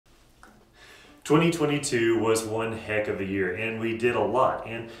2022 was one heck of a year, and we did a lot,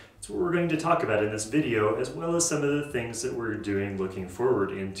 and that's what we're going to talk about in this video, as well as some of the things that we're doing looking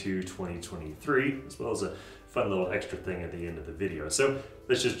forward into 2023, as well as a fun little extra thing at the end of the video. So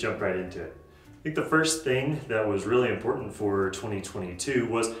let's just jump right into it. I think the first thing that was really important for 2022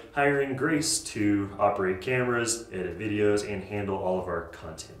 was hiring Grace to operate cameras, edit videos, and handle all of our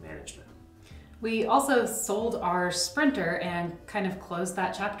content management. We also sold our Sprinter and kind of closed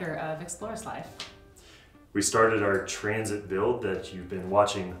that chapter of Explorist Life. We started our transit build that you've been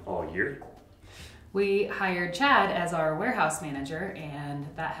watching all year. We hired Chad as our warehouse manager, and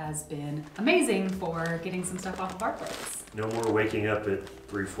that has been amazing for getting some stuff off of our plates. No more waking up at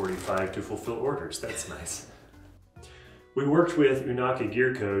 3:45 to fulfill orders. That's nice. We worked with Unaka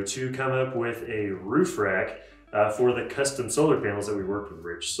Gear Co. to come up with a roof rack for the custom solar panels that we worked with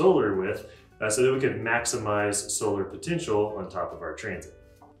Rich Solar with, so that we could maximize solar potential on top of our transit.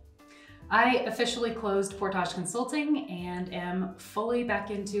 I officially closed Portage Consulting and am fully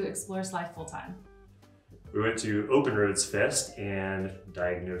back into Explorist Life full-time. We went to Open Roads Fest and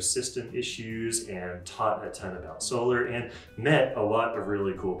diagnosed system issues and taught a ton about solar and met a lot of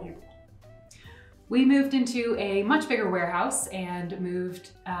really cool people. We moved into a much bigger warehouse and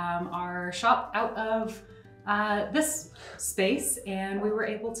moved our shop out of this space, and we were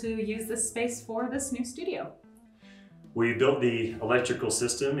able to use this space for this new studio. We built the electrical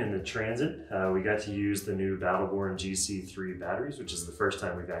system in the transit. We got to use the new Battleborn GC3 batteries, which is the first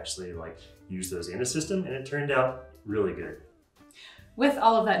time we've actually used those in a system, and it turned out really good. With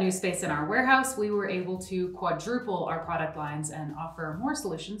all of that new space in our warehouse, we were able to quadruple our product lines and offer more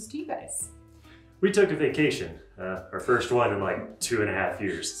solutions to you guys. We took a vacation, our first one in 2.5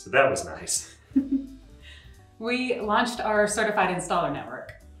 years, so that was nice. We launched our certified installer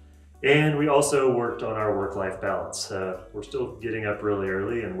network. And we also worked on our work-life balance. We're still getting up really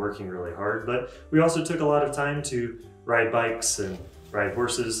early and working really hard, but we also took a lot of time to ride bikes and ride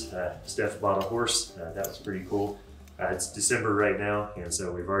horses. Steph bought a horse, that was pretty cool. It's December right now, and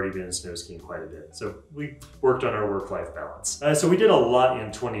so we've already been snow skiing quite a bit. So we worked on our work-life balance. So we did a lot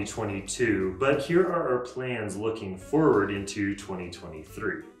in 2022, but here are our plans looking forward into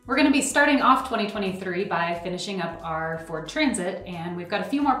 2023. We're going to be starting off 2023 by finishing up our Ford Transit, and we've got a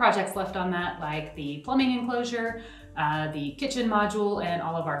few more projects left on that, like the plumbing enclosure, the kitchen module, and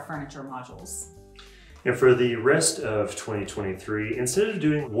all of our furniture modules. And for the rest of 2023, instead of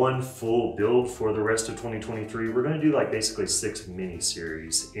doing one full build for the rest of 2023, we're going to do basically 6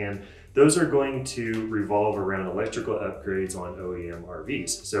 mini-series. And those are going to revolve around electrical upgrades on OEM RVs.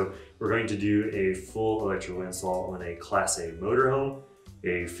 So we're going to do a full electrical install on a Class A motorhome,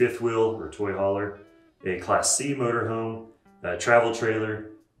 a fifth wheel or toy hauler, a Class C motorhome, a travel trailer,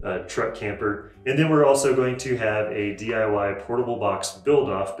 a truck camper, and then we're also going to have a DIY portable box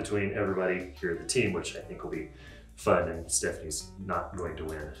build-off between everybody here at the team, which I think will be fun, and Stephanie's not going to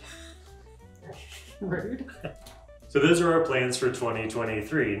win. Rude. So those are our plans for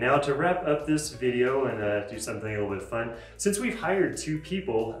 2023. Now to wrap up this video and do something a little bit fun, since we've hired 2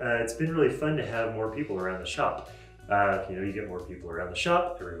 people, it's been really fun to have more people around the shop. You get more people around the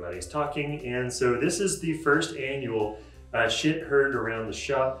shop, everybody's talking, and so this is the first annual shit heard around the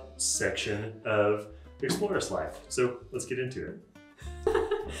shop section of Explorist Life. So let's get into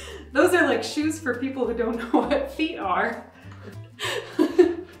it. Those are like shoes for people who don't know what feet are.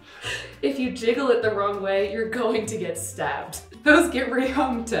 If you jiggle it the wrong way, you're going to get stabbed. Those get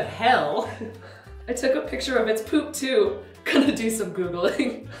rehung to hell. I took a picture of its poop too. Gonna do some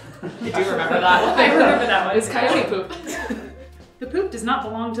Googling. You do remember that one. I remember that one. It's coyote poop. The poop does not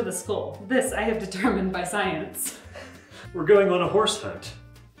belong to the skull. This I have determined by science. We're going on a horse hunt.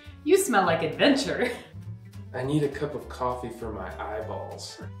 You smell like adventure. I need a cup of coffee for my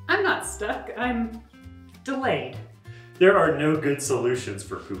eyeballs. I'm not stuck, I'm delayed. There are no good solutions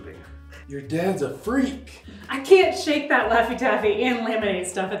for pooping. Your dad's a freak. I can't shake that Laffy Taffy and laminate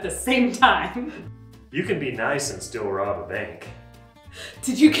stuff at the same time. You can be nice and still rob a bank.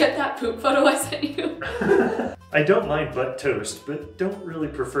 Did you get that poop photo I sent you? I don't mind butt toast, but don't really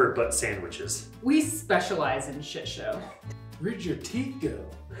prefer butt sandwiches. We specialize in shit show. Where'd your teeth go?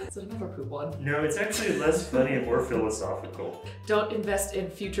 Is it another poop one? No, it's actually less funny and more philosophical. Don't invest in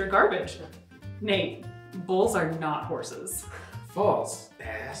future garbage. Nate, bulls are not horses. False,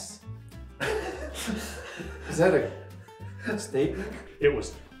 ass. Is that a statement? It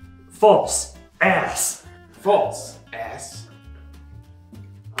was false ass. False, ass.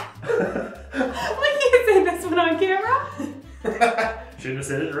 I can't say this one on camera. Shouldn't have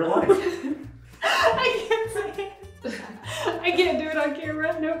said it in real life. I can't say it. I can't do it on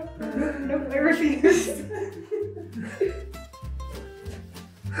camera. Nope. Nope, I refuse.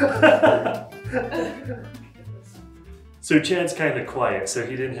 So Chad's kind of quiet, so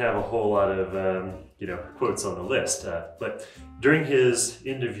he didn't have a whole lot of quotes on the list. But during his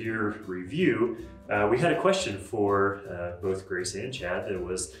end of year review, we had a question for both Grace and Chad that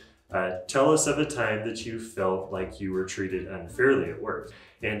was, tell us of a time that you felt like you were treated unfairly at work.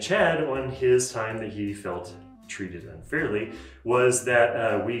 And Chad, on his time that he felt treated unfairly, was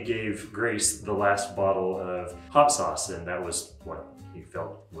that we gave Grace the last bottle of hot sauce, and that was what he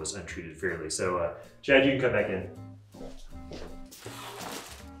felt was untreated fairly. So Chad, you can come back in.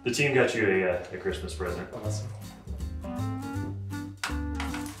 The team got you a Christmas present. Awesome.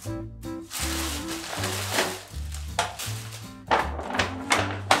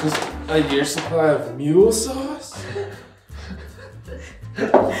 Just a year's supply of mule sauce?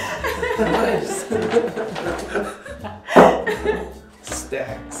 Nice.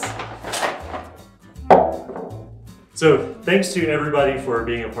 Stacks. So thanks to everybody for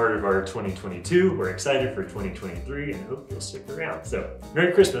being a part of our 2022. We're excited for 2023 and hope you'll stick around. So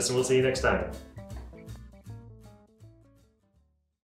Merry Christmas and we'll see you next time.